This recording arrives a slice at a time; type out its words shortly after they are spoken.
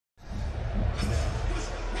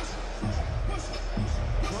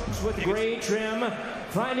trunks with gray trim,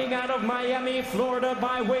 fighting out of Miami, Florida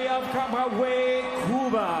by way of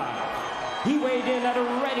Cuba. He weighed in at a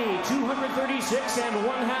ready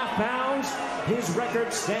 236.5 pounds. His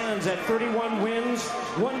record stands at 31 wins,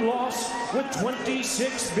 1 loss, with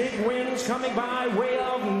 26 big wins coming by way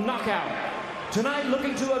of knockout. Tonight,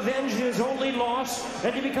 looking to avenge his only loss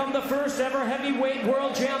and to become the first ever heavyweight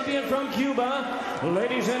world champion from Cuba.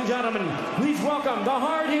 Ladies and gentlemen, please welcome the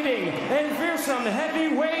hard-hitting and fearsome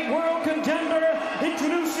heavyweight world contender,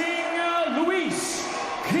 introducing Luis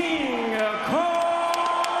King Kong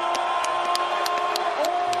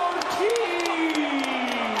Ortiz.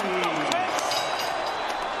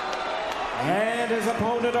 And his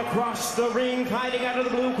opponent across the ring, fighting out of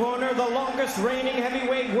the blue corner, the longest reigning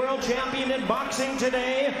heavyweight world champion in boxing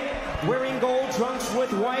today, wearing gold trunks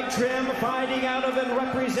with white trim, fighting out of and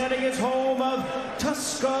representing his home of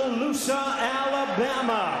Tuscaloosa,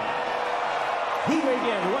 Alabama. He weighed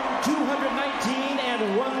in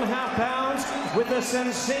 219.5 pounds with a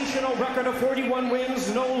sensational record of 41 wins,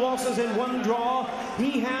 no losses, and 1 draw.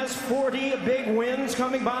 He has 40 big wins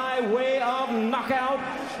coming by way of knockout.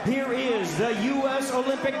 Here is the U.S.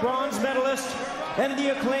 Olympic bronze medalist and the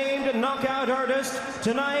acclaimed knockout artist,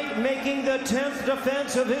 tonight making the 10th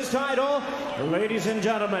defense of his title. Ladies and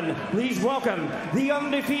gentlemen, please welcome the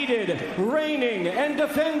undefeated, reigning and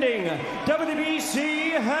defending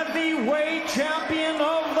WBC heavyweight champion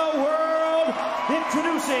of the world,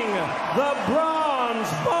 introducing the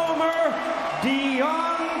bronze bomber,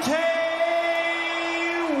 Deontay.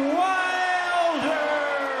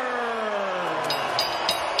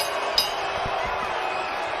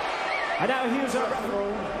 And now here's our...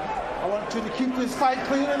 I want you to keep this fight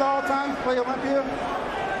clean at all times. Play Olympia.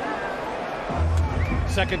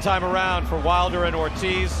 Second time around for Wilder and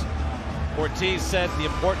Ortiz. Ortiz said the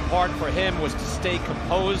important part for him was to stay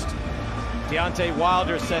composed. Deontay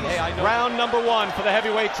Wilder said, hey, I know. Round number 1 for the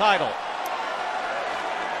heavyweight title.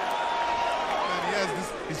 And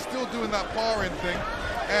he's still doing that powering thing.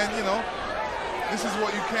 And, you know, this is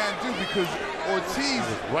what you can't do because Ortiz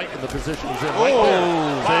is right in the position he's in right there.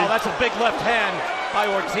 Wow, that's a big left hand by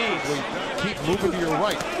Ortiz. Keep moving to your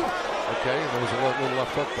right. Okay, and there was a little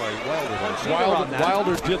left hook by Wilder.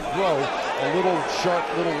 Wilder did throw a little sharp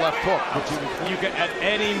little left hook. You can, at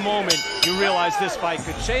any moment, you realize this fight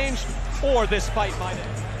could change, or this fight might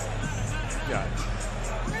end. Yeah.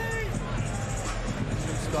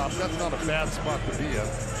 Stop. That's not a bad spot to be at.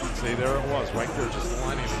 See, there it was, right there, just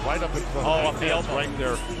lining right up in front of the hands, right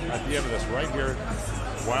there at the end of this, right here.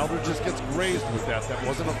 Wilder just gets grazed with that. That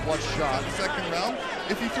wasn't a flush shot. Second round,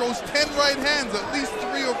 if he throws 10 right hands, at least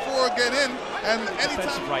 3 or 4 get in. And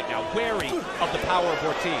anytime right now, wary of the power of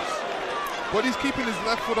Ortiz. But he's keeping his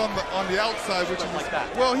left foot on the outside, which is like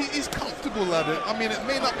that. Well, he's comfortable at it. I mean, it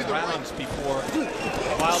may not be the rounds before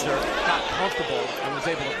Wilder got comfortable and was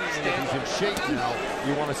able to stand. He's in shape now.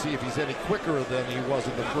 You want to see if he's any quicker than he was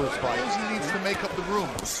in the first fight. He needs to make up the room.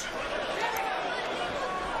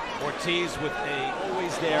 Ortiz with a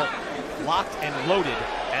always there, locked and loaded,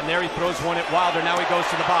 and there he throws one at Wilder. Now he goes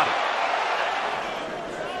to the body.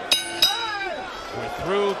 We're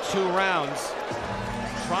through 2 rounds.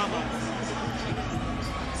 Trauma.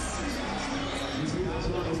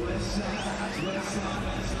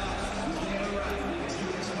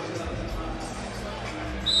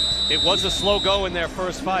 It was a slow go in their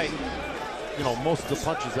first fight. You know, most of the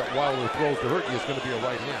punches that Wilder throws to hurt you is going to be a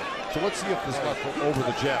right hand. So let's see if this left hook over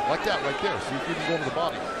the jab. Like that right there. See if he can go to the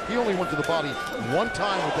body. He only went to the body 1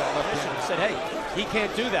 time with that left hand. Said, hey, he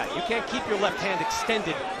can't do that. You can't keep your left hand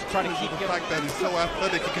extended to try to keep the fact that he's so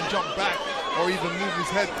athletic, he can jump back or even move his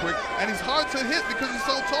head quick. And he's hard to hit because he's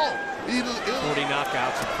so tall. 40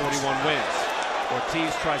 knockouts and 41 wins.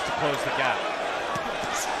 Ortiz tries to close the gap.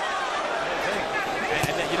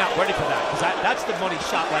 And you're not ready for that, because that's the money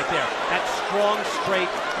shot right there. That strong, straight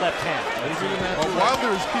left hand. Well,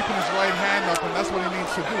 Wilder is keeping his right hand up, and that's what he needs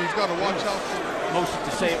to do. He's got to watch out. Motion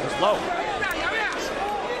to say it was low.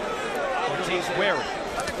 Ortiz wary.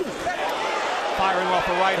 Firing off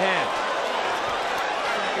a right hand.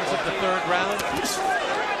 Here's the 3rd round.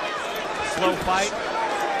 Slow fight.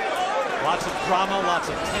 Lots of drama, lots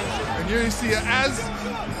of tension. And here you see, as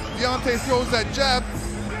Deontay throws that jab,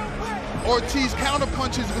 Ortiz counter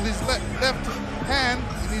punches with his left hand.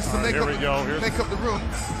 He needs to make up the room.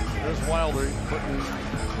 There's Wilder putting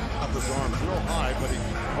up his arms real high, but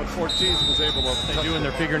Ortiz was able to. They're doing,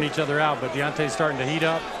 they're figuring each other out, but Deontay's starting to heat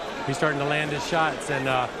up. He's starting to land his shots, and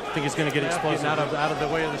I think he's going to get explosive out of the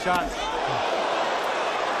way of the shots.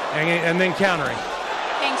 And then countering.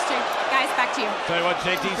 Thanks, Jake. Guys, back to you. Tell you what,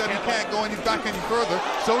 JT said he can't go back any further,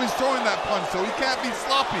 so he's throwing that punch, so he can't be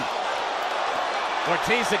sloppy.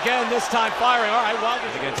 Ortiz again, this time firing. All right, Wilder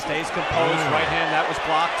again stays composed. Right hand, that was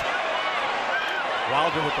blocked.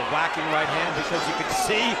 Wilder with the whacking right hand because you can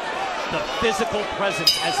see the physical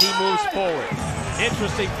presence as he moves forward.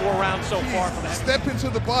 Interesting 4 rounds so far from that. Step into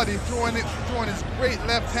the body, throwing his great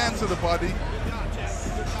left hand to the body.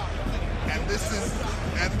 And this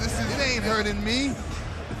is ain't hurting me.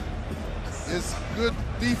 It's good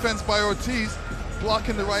defense by Ortiz,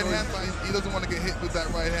 blocking the right hand. He doesn't want to get hit with that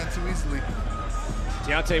right hand too easily.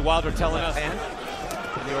 Deontay Wilder telling us, and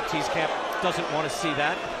the Ortiz camp doesn't want to see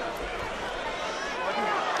that.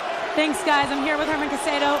 Thanks, guys. I'm here with Herman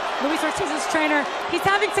Casado, Luis Ortiz's trainer. He's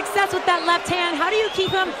having success with that left hand. How do you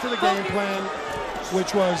keep him to the game plan,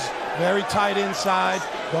 which was very tight inside.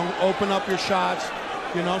 Don't open up your shots.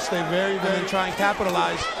 You know, stay very, and try and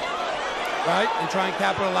capitalize, right? And try and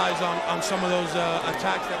capitalize on some of those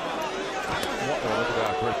attacks that. Look at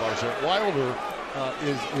that, great body shot. Wilder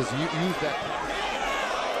is used that.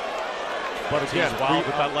 But again, Wilder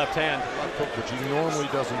with that left hand, which he normally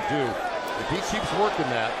doesn't do. If he keeps working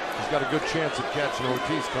that, he's got a good chance of catching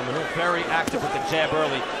Ortiz coming in. Very active with the jab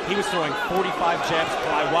early. He was throwing 45 jabs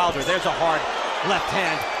by Wilder. There's a hard left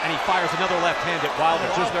hand, and he fires another left hand at Wilder.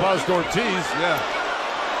 Just buzzed Ortiz. Yeah.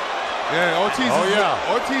 Yeah, Ortiz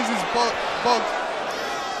is bugged.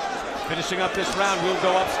 Finishing up this round, we'll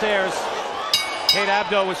go upstairs. Kate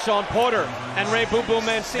Abdo with Sean Porter and Ray Boom Boom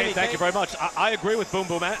Mancini. Hey, thank you very much. I agree with Boom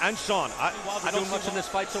Boom and Sean. I don't see much in this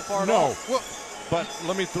fight so far at all. No. But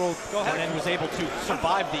let me throw. Go ahead. And he was able to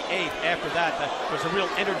survive the 8th. After that, there was a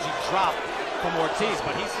real energy drop from Ortiz,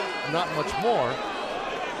 but he's not much more.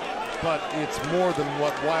 But it's more than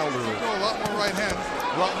what Wilder is. A lot more right hands,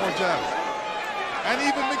 a lot more jabs, and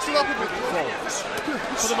even mix it up a bit.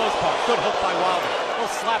 For the most part, good hook by Wilder. A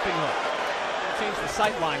little slapping hook. Change the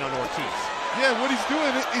sight line on Ortiz. Yeah, what he's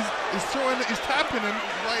doing is tapping him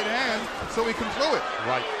right hand so he can throw it.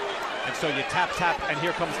 Right. And so you tap, and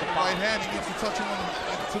here comes the right hand. He needs to touch him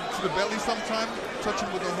to the belly sometime, touch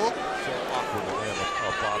him with a hook. So awkward to land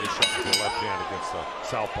a body shot with the left hand against the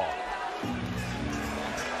southpaw.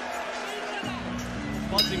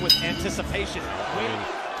 Buzzing with anticipation. I mean,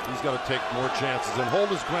 he's got to take more chances and hold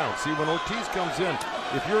his ground. See, when Ortiz comes in,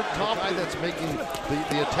 if you're confident that's making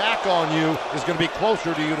the attack on you is going to be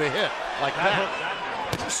closer to you to hit, like that.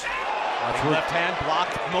 Left hand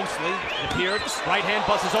blocked mostly, it appeared. Right hand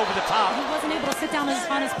buzzes over the top. He wasn't able to sit down on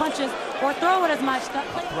his punches or throw it as much.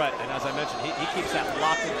 Threat, and as I mentioned, he keeps that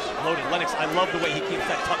blockage loaded. Lennox, I love the way he keeps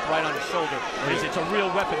that tucked right on his shoulder. It's a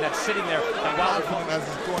real weapon that's sitting there. And Wilder as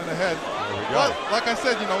he's going ahead. But like I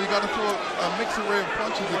said, you know, you got to throw a mixed array of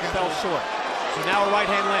punches against fell short. So now a right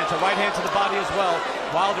hand lands, a right hand to the body as well.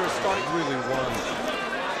 Wilder is starting really won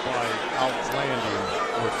by outlanding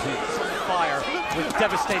Ortiz. Fire with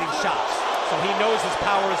devastating shots. So he knows his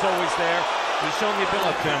power is always there. He's shown the ability.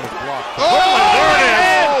 Left hand was blocked. Oh, there it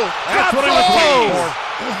is! That's what he was waiting for.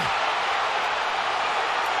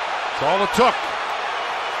 That's all it took.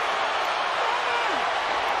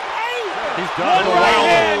 He's done. One right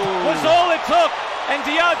hand was all it took. And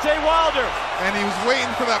Deontay Wilder. And he was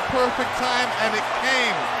waiting for that perfect time, and it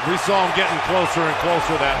came. We saw him getting closer and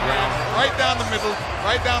closer that round. Right down the middle,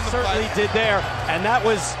 right down the Certainly did there. And that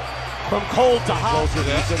was from cold to hot. Closer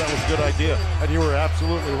to you said that was a good idea. And you were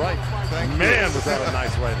absolutely right. Man, was that a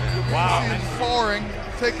nice right hand. Wow. He's foring,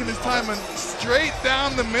 taking his time, and straight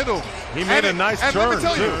down the middle. He made a nice turn, let me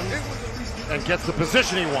tell you, and gets the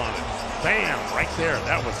position he wanted. Bam, right there.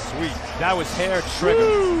 That was sweet. That was hair trigger.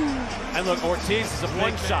 And look, Ortiz is a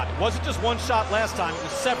one shot. It wasn't just one shot last time, it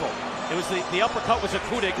was several. It was the uppercut was a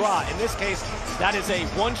coup de grace. In this case, that is a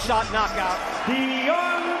one-shot knockout.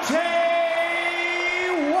 Deontay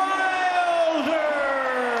Wilder!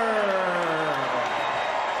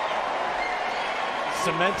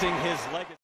 Cementing his legacy.